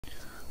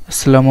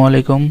আসসালামু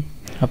আলাইকুম।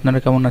 আপনারা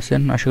কেমন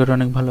আছেন? আশা করি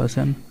অনেক ভালো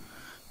আছেন।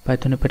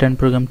 পাইথনে প্যাটার্ন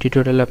প্রোগ্রাম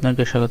টিউটোরিয়ালে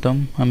আপনাকে স্বাগতম।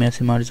 আমি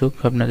আছি মারজুক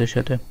আপনাদের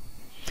সাথে।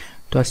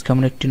 তো আজকে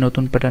আমরা একটি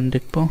নতুন প্যাটার্ন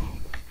দেখব।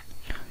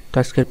 তো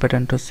আজকের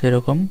প্যাটার্নটা হচ্ছে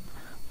এরকম।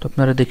 তো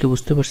আপনারা দেখে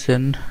বুঝতে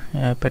পারছেন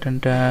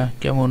প্যাটার্নটা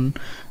কেমন,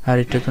 আর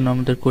এটার জন্য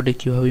আমাদের কোডে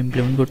কীভাবে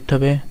ইমপ্লিমেন্ট করতে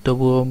হবে।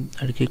 তবুও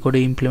আর কি কোডে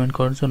ইমপ্লিমেন্ট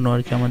করার জন্য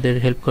আর কি আমাদের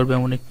হেল্প করবে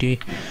এমন একটি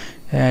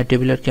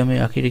টেবিল আর কি আমি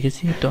আঁকিয়ে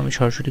রেখেছি। তো আমি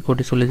সরাসরি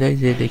কোডে চলে যাই,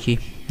 যে দেখি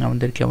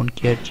আমাদের কেমন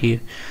কি আর কি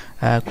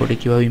কোডে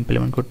কীভাবে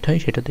ইমপ্লিমেন্ট করতে হয়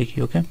সেটা দেখি।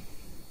 ওকে,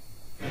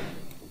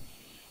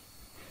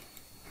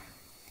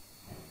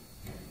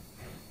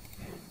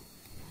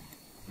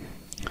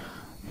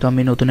 তো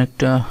আমি নতুন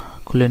একটা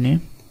খুলে নিই।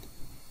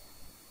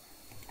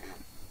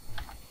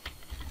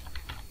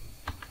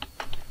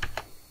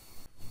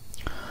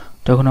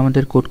 তখন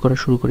আমাদের কোড করা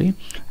শুরু করি।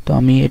 তো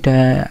আমি এটা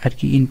আর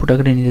কি ইনপুট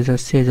আকারে নিতে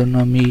চাচ্ছি, এই জন্য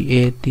আমি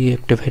এ দিয়ে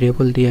একটা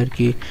ভ্যারিয়েবল দিয়ে আর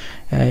কি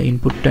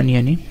ইনপুটটা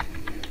নিয়ে নিই।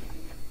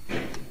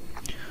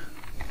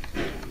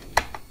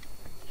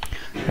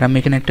 আর আমি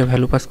এখানে একটা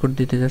ভ্যালু পাস করে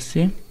দিতে চাচ্ছি,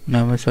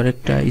 সরি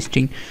একটা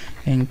স্ট্রিং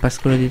পাস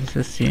করে দিতে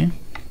চাচ্ছি।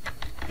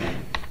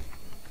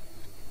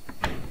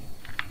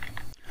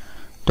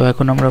 তো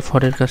এখন আমরা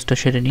ফরের কাজটা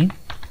সেরে নিই।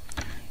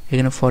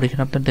 এখানে ফর,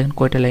 এখানে আপনার দেখেন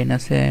কয়টা লাইন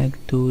আছে, 1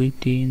 2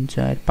 3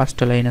 4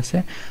 5টা লাইন আছে।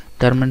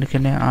 তার মানে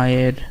এখানে আই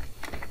এর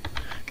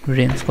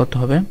রেঞ্জ কত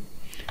হবে,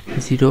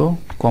 0,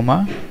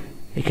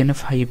 এখানে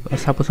 5।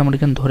 সাপোজ আমরা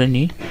এখানে ধরে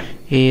নিই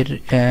এর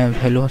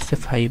ভ্যালু হচ্ছে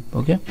 5।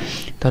 ওকে,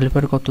 তাহলে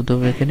পরে কত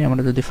দেবে, এখানে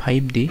আমরা যদি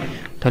 5 দিই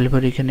তাহলে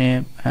পরে এখানে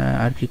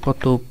আর কি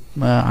কত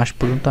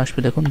পর্যন্ত আসবে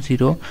দেখুন,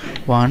 0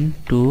 1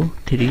 2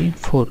 3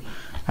 4।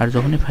 আর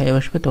যখনই 5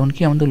 আসবে তখন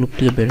কি আমাদের লুপ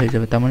থেকে বের হয়ে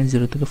যাবে, তার মানে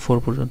 0 থেকে 4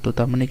 পর্যন্ত।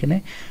 তার মানে এখানে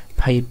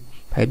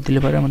 5 দিলে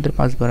পরে আমাদের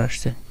 5 বার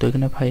আসছে। তো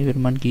এখানে 5 এর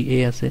মান কি a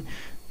আছে,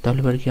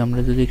 তাহলে পরে কি আমরা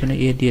যদি এখানে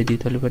a দিয়ে দিই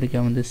তাহলে পরে কি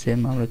আমাদের সেম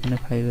আমরা এখানে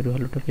 5 এর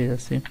ভ্যালুটা পেয়ে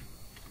যাচ্ছি।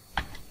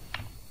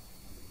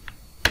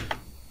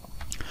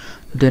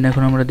 দেন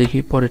এখন আমরা দেখি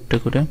পরেরটা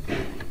করে।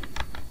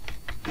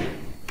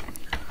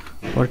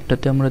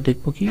 পরেরটাতে আমরা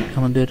দেখব কি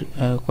আমাদের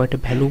কয়টা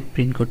ভ্যালু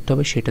প্রিন্ট করতে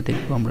হবে সেটা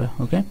দেখব আমরা।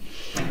 ওকে,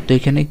 তো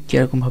এখানে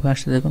কীরকমভাবে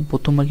আসছে দেখুন,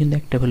 প্রথমবার কিন্তু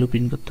একটা ভ্যালু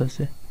প্রিন্ট করতে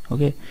আছে।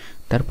 ওকে,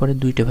 তারপরে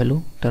 2টা ভ্যালু,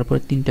 তারপরে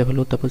 3টা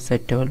ভ্যালু, তারপর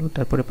 4টা ভ্যালু,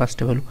 তারপরে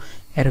 5টা ভ্যালু,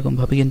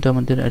 এরকমভাবে কিন্তু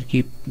আমাদের আর কি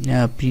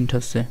প্রিন্ট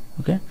হচ্ছে।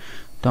 ওকে,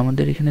 তো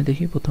আমাদের এখানে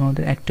দেখি প্রথমে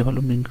আমাদের একটা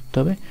ভ্যালু প্রিন্ট করতে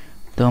হবে।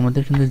 তো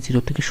আমাদের কিন্তু 0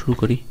 থেকে শুরু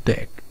করি। তো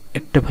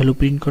একটা ভ্যালু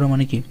প্রিন্ট করা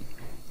মানে কি,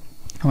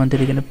 আমাদের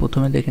এখানে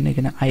প্রথমে দেখেন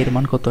এখানে আয়ের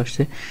মান কত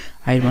আসছে,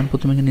 আয়ের মান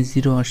প্রথমে এখানে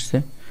 0 আসছে,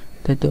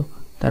 তাই তো।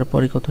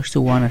 তারপরে কত আসছে,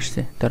 1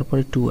 আসছে,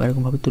 তারপরে 2,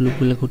 এরকমভাবে তো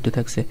লুপগুলো ঘুরতে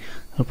থাকছে।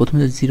 আর প্রথমে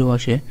যে 0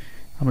 আসে,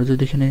 আমরা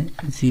যদি এখানে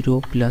 0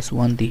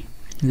 + 1 দিই,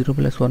 0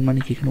 + 1 মানে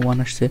কি এখানে 1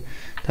 আসছে,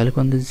 তাহলে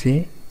আমাদের যে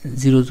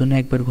 0 জন্য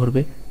একবার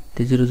ঘুরবে, তো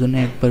 0 জন্য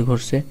একবার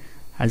ঘুরছে।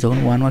 আর যখন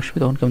 1 আসবে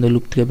তখন কি আমাদের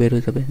লুপ থেকে বের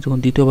হয়ে যাবে। যখন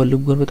দ্বিতীয়বার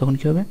লুপ ঘুরবে তখন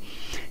কি হবে,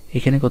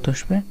 এখানে কত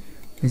আসবে,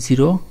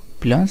 0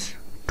 +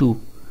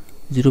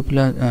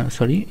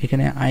 2,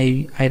 এখানে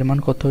আয়ের মান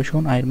কত হবে,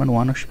 শোন আয়ের মান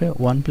 1 আসবে,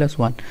 1 +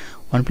 1,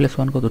 1 +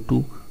 1 কত,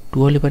 2, 2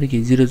 হলে পারে কি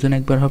 0 জন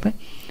একবার হবে,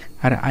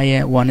 আর আই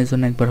 1 এর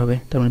জন্য একবার হবে,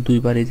 তার মানে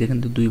 2বার, এই যেখানে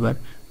 2বার।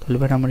 তাহলে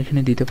পরে আমরা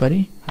এখানে দিতে পারি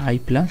i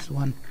 +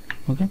 1।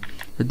 ওকে,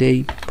 যদি এই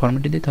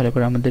ফর্মেটে দিই তাহলে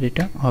পরে আমাদের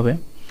এটা হবে।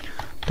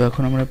 তো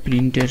এখন আমরা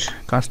প্রিন্টের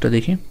কাজটা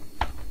দেখি।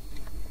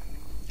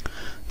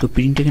 তো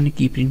প্রিন্ট এখানে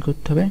কি প্রিন্ট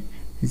করতে হবে,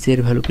 জের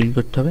ভ্যালু প্রিন্ট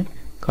করতে হবে,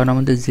 কারণ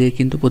আমাদের জে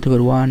কিন্তু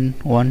প্রতিবার 1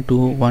 1 2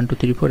 1 2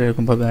 3 4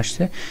 এরকমভাবে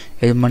আসছে।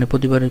 এই মানে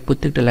প্রতিবারের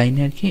প্রত্যেকটা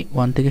লাইনে আর কি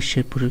 1 থেকে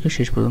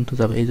শেষ পর্যন্ত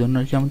যাবে, এই জন্য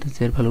আর কি আমাদের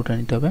জের ভ্যালুটা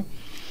নিতে হবে।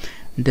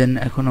 দেন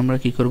এখন আমরা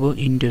কি করব,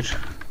 ইন্টের।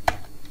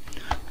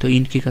 তো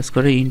ইন্ট কি কাজ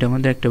করে, ইন্ট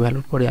আমাদের একটা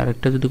ভ্যালুর পরে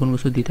আরেকটা যদি কোনো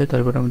কিছু দিতে হয়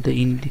তারপর আমাদের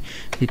ইন্ট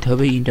দিতে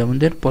হবে, ইন্ট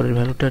আমাদের পরের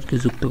ভ্যালুটা আর কি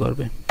যুক্ত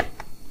করবে।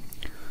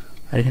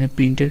 আর এখানে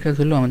প্রিন্টের কাজ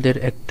হলো আমাদের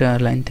একটা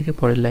লাইন থেকে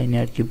পরের লাইনে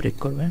আর কি ব্রেক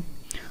করবে।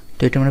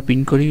 তো এটা আমরা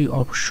প্রিন্ট করি,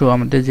 অবশ্য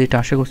আমাদের যেটা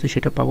আশা করছি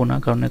সেটা পাবো না,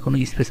 কারণ এখনও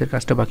স্পেসের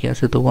কাজটা বাকি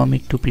আছে। তবুও আমি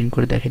একটু প্রিন্ট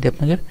করে দেখাই দিই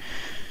আপনাদের।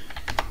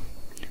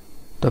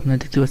 তো আপনারা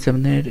দেখতে পাচ্ছেন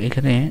আমাদের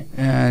এখানে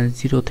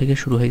 0 থেকে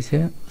শুরু হয়েছে।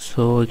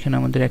 সো এখানে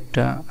আমাদের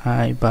একটা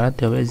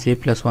বাড়াতে হবে, j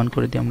 + 1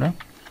 করে দিই আমরা।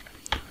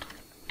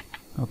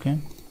 ওকে,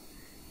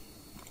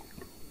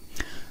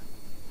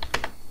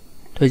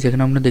 তো এই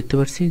যেখানে আমরা দেখতে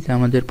পাচ্ছি যে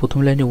আমাদের প্রথম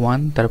লাইনে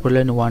 1, তারপর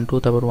লাইনে 1 2,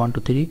 তারপর 1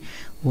 2 3,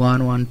 1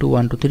 1 2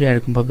 1 2 3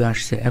 এরকমভাবে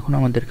আসছে। এখন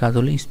আমাদের কাজ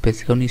হলো স্পেস,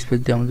 কারণ স্পেস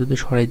দিয়ে আমরা যদি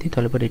সরাই দিই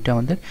তাহলে পরে এটা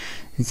আমাদের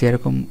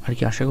যেরকম আর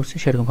কি আশা করছি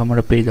সেরকম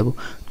আমরা পেয়ে যাব।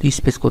 তো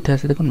স্পেস কোথায়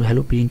আছে দেখুন,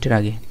 ভ্যালু প্রিন্টের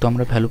আগে। তো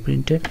আমরা ভ্যালু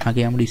প্রিন্টের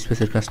আগে আমরা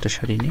স্পেসের কাজটা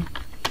সারিয়ে নিই।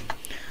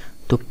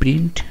 তো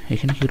প্রিন্ট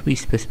এখানে কী করবে,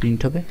 স্পেস প্রিন্ট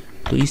হবে।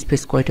 তো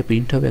স্পেস কয়টা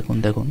প্রিন্ট হবে এখন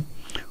দেখুন,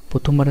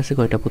 প্রথমবার আছে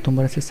কয়টা,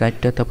 প্রথমবার আছে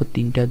 4টা, তারপর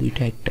 3টা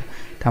 2টা 1টা।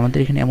 তো আমাদের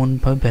এখানে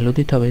এমনভাবে ভ্যালু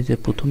দিতে হবে যে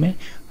প্রথমে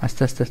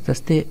আস্তে আস্তে আস্তে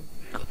আস্তে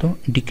কত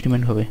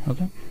ডিক্রিমেন্ট হবে।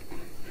 ওকে,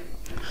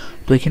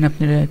 তো এখানে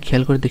আপনারা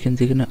খেয়াল করে দেখেন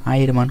যে এখানে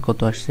আয়ের মান কত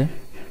আসছে,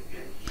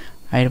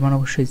 আয়ের মান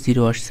অবশ্যই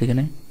 0 আসছে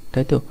এখানে,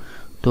 তাই তো।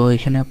 তো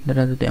এখানে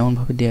আপনারা যদি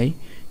এমনভাবে দেয়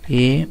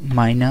a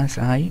 -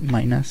 i -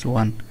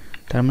 1,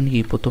 তার মানে কি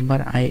প্রথমবার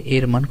আয়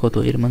এর মান কত,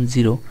 এর মান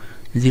 0,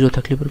 0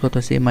 থাকলে পর কত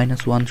আছে, a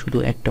 - 1, শুধু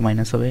একটা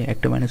মাইনাস হবে,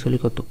 একটা মাইনাস হলে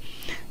কত,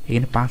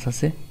 এখানে 5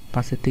 আছে,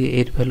 5-এর থেকে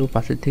এর ভ্যালু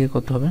 5-এর থেকে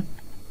কত হবে,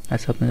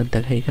 আচ্ছা আপনাদের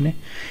দেখাই, এখানে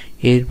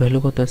এর ভ্যালু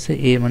কত আছে,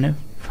 এ মানে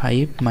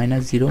 5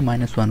 - 0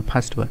 - 1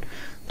 ফার্স্ট বার,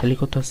 তাহলে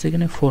কত আছে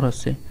এখানে 4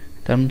 আছে।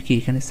 তার মানে কি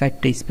এখানে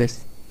 4টা স্পেস,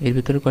 এর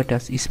ভিতরে কয়টা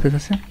স্পেস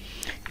আছে,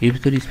 এর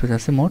ভিতরে স্পেস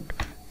আছে মোট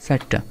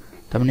 4টা।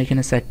 তার মানে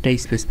এখানে 4টা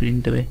স্পেস প্রিন্ট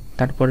দেবে।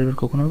 তারপরের বার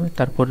কখন হবে,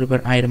 তারপরের বার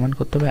আয়ের মান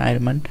করতে হবে, আয়ের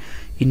মান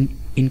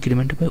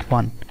ইনক্রিমেন্ট হবে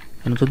 1,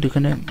 কারণ যদি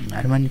এখানে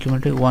আয়ের মান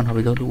ইনক্রিমেন্ট হয় 1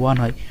 হবে, যদি 1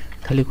 হয়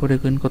তাহলে করে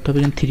করতে হবে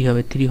এখানে 3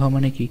 হবে, 3 হওয়া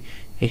মানে কি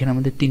এখানে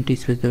আমাদের 3টা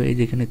স্পেস দেবে, এই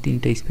যে এখানে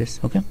 3টা স্পেস।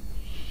 ওকে,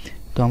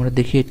 তো আমরা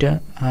দেখি এটা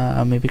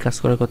মেবি কাজ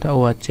করার কথা। ও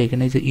আচ্ছা,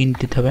 এখানে যে ইন্ট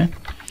দিতে হবে,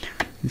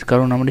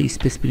 কারণ আমরা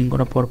স্পেস প্রিন্ট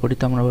করার পরপরই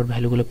তো আমরা আবার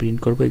ভ্যালুগুলো প্রিন্ট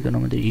করবো, এই জন্য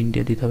আমাদের ইন্ট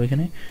দিয়ে দিতে হবে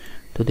এখানে।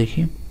 তো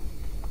দেখি,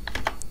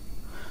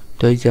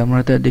 তো এই যে আমরা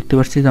দেখতে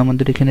পাচ্ছি যে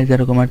আমাদের এখানে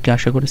যেরকম আর কি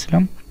আশা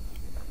করেছিলাম,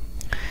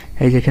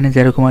 এই যেখানে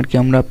যেরকম আর কি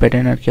আমরা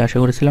প্যাটার্ন আর কি আশা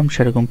করেছিলাম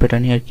সেরকম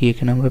প্যাটার্নই আর কি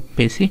এখানে আমরা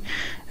পেয়েছি,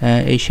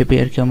 এই শেপে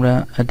আর কি আমরা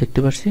দেখতে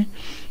পাচ্ছি।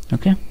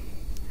 ওকে,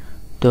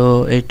 তো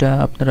এটা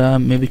আপনারা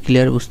মেবি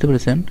ক্লিয়ার বুঝতে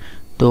পেরেছেন।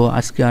 তো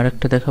আজকে আর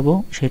একটা দেখাবো,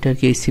 সেটা আর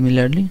কি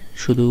সিমিলারলি,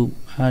 শুধু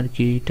আর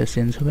কি এটা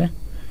চেঞ্জ হবে।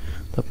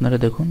 তো আপনারা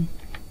দেখুন,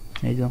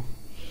 এই যে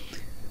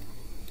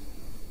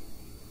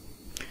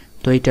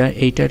তো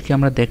এইটা আর কি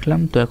আমরা দেখলাম।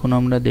 তো এখন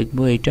আমরা দেখব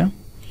এইটা।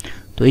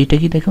 তো এইটা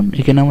কি দেখুন,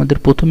 এখানে আমাদের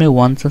প্রথমে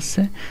 1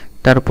 আসছে,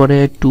 তারপরে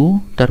 2,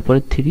 তারপরে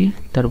 3,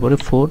 তারপরে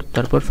 4,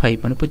 তারপর 5,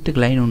 মানে প্রত্যেক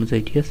লাইন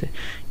অনুযায়ী, ঠিক আছে।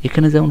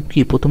 এখানে যেমন কি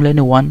প্রথম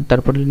লাইনে 1,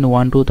 তারপরে লাইনে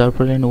 1 2,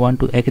 তারপরে লাইনে 1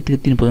 2, 1 থেকে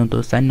 3 পর্যন্ত,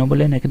 4 নম্বর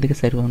লাইন 1 থেকে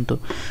 4 পর্যন্ত।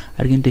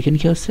 আর কিন্তু এখানে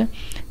কি হচ্ছে,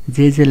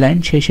 যে লাইন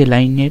সেই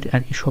লাইনের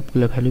আর কি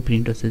সবগুলো ভ্যালু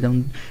প্রিন্ট হচ্ছে। যেমন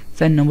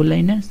 4 নম্বর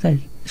লাইনে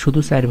শুধু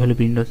 4 ভ্যালু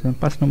প্রিন্ট হচ্ছে,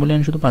 5 নম্বর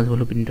লাইনে শুধু 5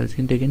 ভ্যালু প্রিন্ট হচ্ছে।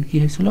 কিন্তু এখানে কি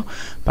হয়েছিল,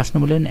 5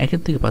 নম্বর লাইন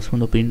 1 থেকে 5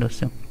 পর্যন্ত প্রিন্ট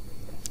হচ্ছে।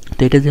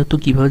 তো এটা যেহেতু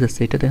কীভাবে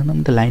যাচ্ছে, এটা দেখুন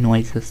আমাদের লাইন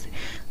ওয়াইজ যাচ্ছে।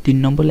 3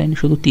 নম্বর লাইনে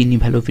শুধু 3ই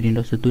ভ্যালু প্রিন্ট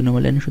হচ্ছে, 2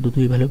 নম্বর লাইনে শুধু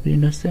 2 ভ্যালু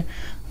প্রিন্ট হচ্ছে,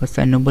 আর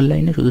 4 নম্বর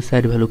লাইনে শুধু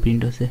 4 ভ্যালু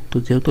প্রিন্ট হচ্ছে। তো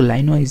যেহেতু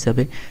লাইন ওয়াইজ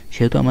যাবে,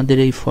 সেহেতু আমাদের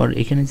এই ফর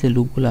এখানে যে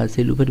লুপগুলো আছে,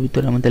 লুপের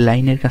ভিতরে আমাদের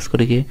লাইনের কাজ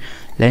করে গিয়ে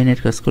লাইনের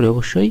কাজ করে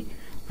অবশ্যই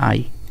আই।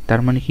 তার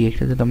মানে কি,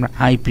 একটা যদি আমরা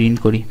আই প্রিন্ট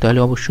করি তাহলে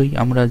অবশ্যই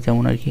আমরা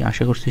যেমন আর কি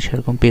আশা করছি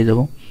সেরকম পেয়ে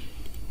যাব।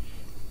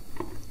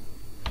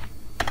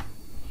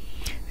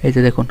 এই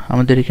যে দেখুন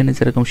আমাদের এখানে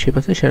যেরকম শেপ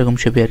আছে সেরকম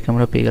শেপে আর কি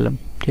আমরা পেয়ে গেলাম,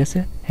 ঠিক আছে।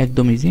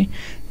 একদম ইজি,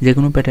 যে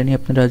কোনো প্যাটার্নই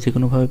আপনারা যে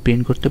কোনোভাবে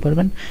প্রিন্ট করতে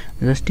পারবেন,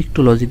 জাস্ট একটু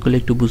লজিকগুলো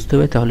একটু বুঝতে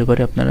হবে, তাহলে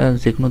পরে আপনারা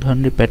যে কোনো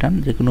ধরনের প্যাটার্ন,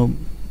 যে কোনো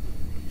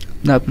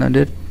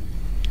আপনাদের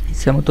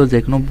ইচ্ছা মতো যে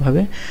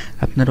কোনোভাবে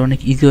আপনারা অনেক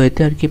ইজি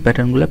ওয়েতে আর কি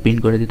প্যাটার্নগুলো প্রিন্ট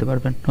করে দিতে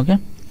পারবেন। ওকে,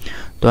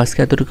 তো আজকে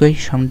এতটুকুই,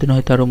 সামনের দিন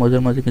হয়তো আরও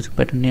মজার মজার কিছু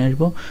প্যাটার্ন নিয়ে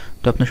আসবো।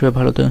 তো আপনার সবাই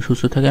ভালো থাকেন,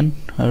 সুস্থ থাকেন,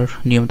 আর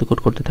নিয়মিত কোড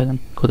করতে থাকেন।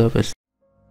 খোদা হাফেজ।